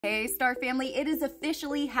Hey Star Family, it is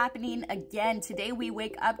officially happening again. Today we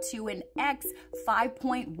wake up to an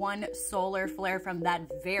X5.1 solar flare from that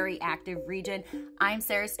very active region. I'm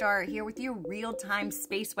Sarah Star here with your real-time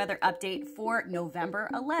space weather update for November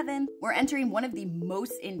 11. We're entering one of the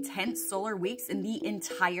most intense solar weeks in the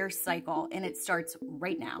entire cycle, and it starts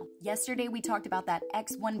right now. Yesterday we talked about that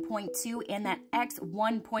X1.2 and that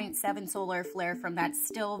X1.7 solar flare from that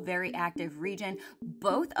still very active region.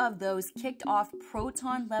 Both of those kicked off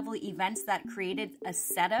proton level events that created a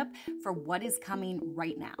setup for what is coming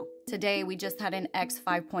right now. Today, we just had an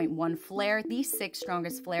X5.1 flare, the sixth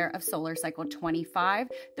strongest flare of solar cycle 25.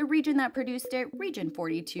 The region that produced it, region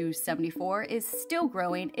 4274, is still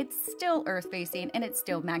growing, it's still Earth-facing, and it's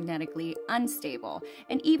still magnetically unstable.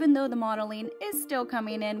 And even though the modeling is still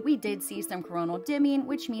coming in, we did see some coronal dimming,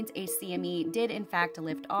 which means a CME did in fact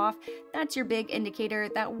lift off. That's your big indicator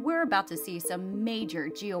that we're about to see some major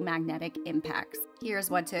geomagnetic impacts.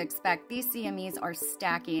 Here's what to expect. These CMEs are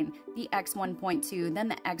stacking the X1.2, then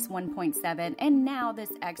the X1.7, and now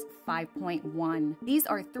this X5.1. These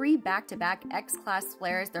are three back-to-back X-class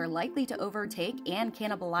flares. They're likely to overtake and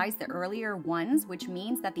cannibalize the earlier ones, which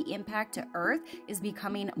means that the impact to Earth is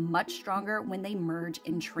becoming much stronger when they merge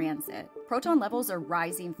in transit. Proton levels are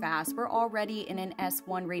rising fast. We're already in an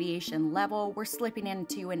S1 radiation level. We're slipping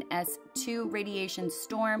into an S2 radiation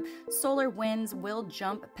storm. Solar winds will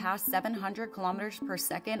jump past 700 kilometers per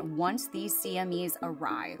second once these CMEs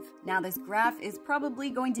arrive. Now this graph is probably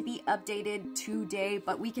going to be updated today,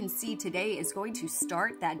 but we can see today is going to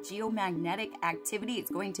start that geomagnetic activity.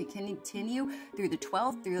 It's going to continue through the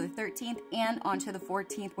 12th, through the 13th, and onto the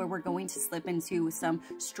 14th, where we're going to slip into some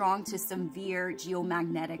strong to severe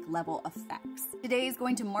geomagnetic level effects. Today is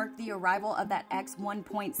going to mark the arrival of that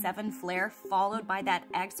X1.7 flare, followed by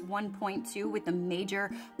that X1.2 with the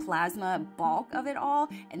major plasma bulk of it all,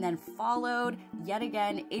 and then followed yet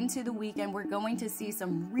again into the weekend. We're going to see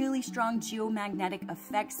some really strong geomagnetic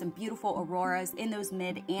effects, some beautiful auroras in those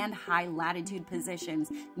mid and high latitude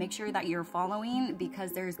positions. Make sure that you're following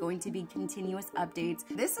because there's going to be continuous updates.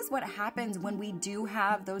 This is what happens when we do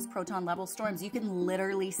have those proton level storms. You can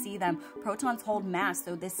literally see them. Protons hold mass,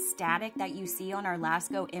 so this static that you see on our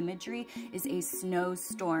LASCO imagery is a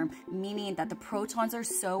snowstorm, meaning that the protons are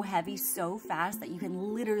so heavy, so fast that you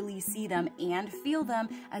can literally see them and feel them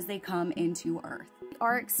as they come into Earth. We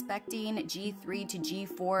are expecting G3 to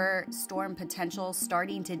G4 storm potential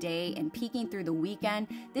starting today and peaking through the weekend.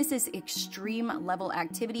 This is extreme level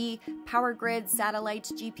activity. Power grids,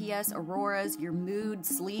 satellites, GPS, auroras, your mood,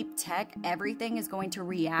 sleep, tech, everything is going to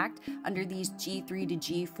react under these G3 to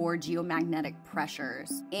G4 geomagnetic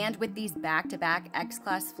pressures. And with these back-to-back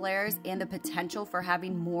X-class flares and the potential for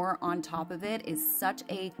having more on top of it is such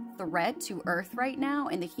a threat to Earth right now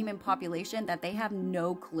and the human population that they have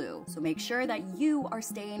no clue. So make sure that you are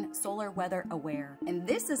staying solar weather aware. And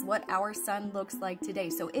this is what our sun looks like today.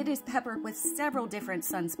 So it is peppered with several different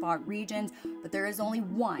sunspot regions, but there is only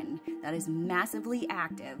one that is massively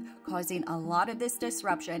active, causing a lot of this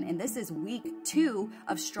disruption. And this is week 2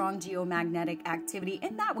 of strong geomagnetic activity,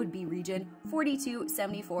 and that would be region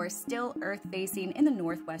 4274, still Earth facing in the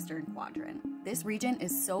northwestern quadrant. This region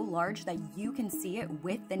is so large that you can see it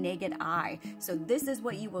with the naked eye. So this is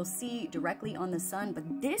what you will see directly on the sun, but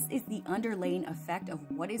this is the underlying effect of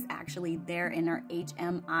what is actually there in our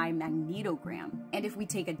HMI magnetogram. And if we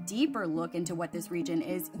take a deeper look into what this region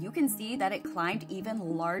is, you can see that it climbed even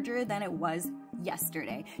larger than it was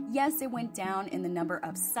yesterday. Yes, it went down in the number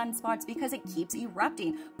of sunspots because it keeps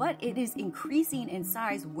erupting, but it is increasing in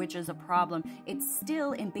size, which is a problem. It's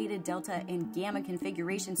still in beta, delta, and gamma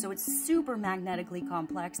configuration, so it's super magnetically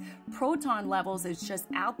complex. Proton levels is just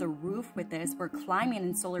out the roof with this. We're climbing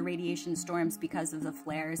in solar radiation storms because of the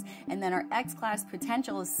flares, and then our X-class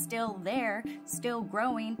potential is still there, still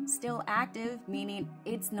growing, still active, meaning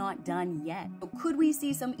it's not done yet. So could we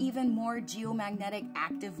see some even more geomagnetic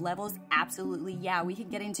active levels? Absolutely. Yeah, we could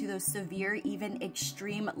get into those severe, even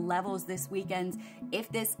extreme levels this weekend if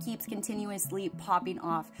this keeps continuously popping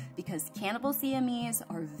off, because cannibal CMEs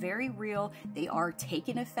are very real. They are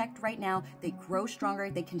taking effect right now. They grow stronger.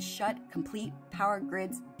 They can shut complete power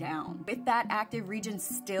grids down. With that active region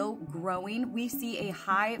still growing, we see a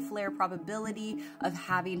high flare probability of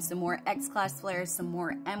having some more X-class flares, some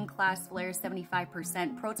more M-class flares,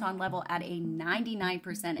 75%, proton level at a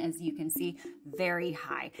 99%, as you can see, very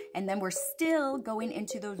high. And then we're still going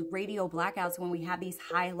into those radio blackouts when we have these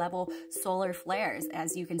high level solar flares.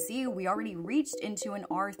 As you can see, we already reached into an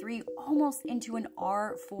R3, almost into an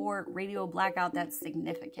R4 radio blackout. That's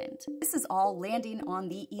significant. This is all landing on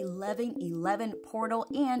the 1111 portal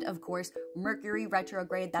and of course Mercury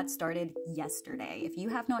retrograde that started yesterday. If you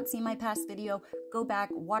have not seen my past video, go back,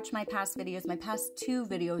 watch my past videos, my past 2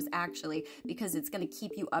 videos actually, because it's going to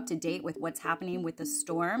keep you up to date with what's happening with the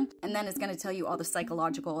storm. And then it's going to tell you all the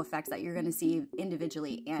psychological effects that you're going to see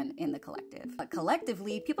individually and in the collective. But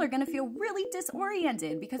collectively, people are going to feel really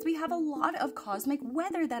disoriented because we have a lot of cosmic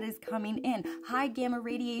weather that is coming in. High gamma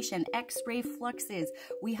radiation, X-ray fluxes.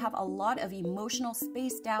 We have a lot of emotional,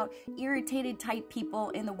 spaced out, irritated type people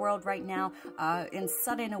in the world right now, and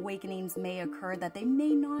sudden awakenings may occur that they may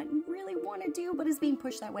not really want to do, but is being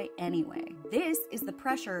pushed that way anyway. This is the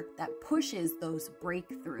pressure that pushes those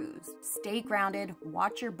breakthroughs. Stay grounded,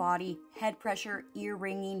 watch your body, head pressure, ear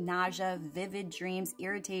ringing, nausea, vivid dreams,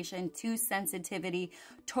 irritation, to sensitivity,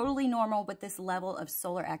 totally normal with this level of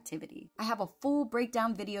solar activity. I have a full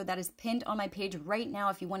breakdown video that is pinned on my page right now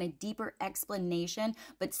if you want a deeper explanation,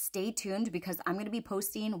 but stay tuned because I'm going to be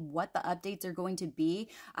posting what the updates are going to be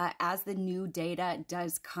as the new data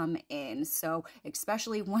does come in. So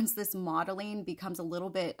especially once this modeling becomes a little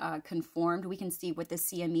bit conformed, we can see what the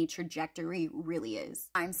CME trajectory really is.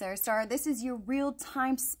 I'm Sarah Star. This is your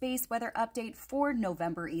real-time space weather update for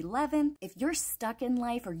November 11th. If you're stuck in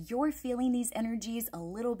life or you're feeling these energies a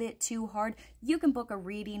little bit too hard, you can book a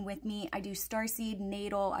reading with me. I do starseed,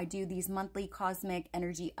 natal. I do these monthly cosmic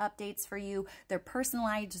energy updates for you. They're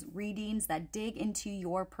personalized readings that dig into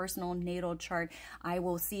your personal natal chart. I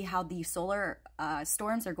will see how the solar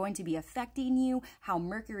storms are going to be affecting you, how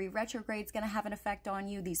Mercury retrograde is going to have an effect on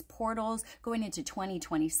you, these portals going into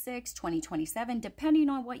 2026, 2027, depending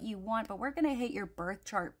on what you want, but we're going to hit your birth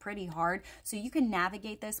chart pretty hard so you can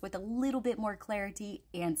navigate this with a little bit more clarity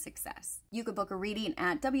and success. You could book a reading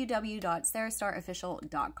at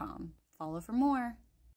www.sarahstarofficial.com. Follow for more.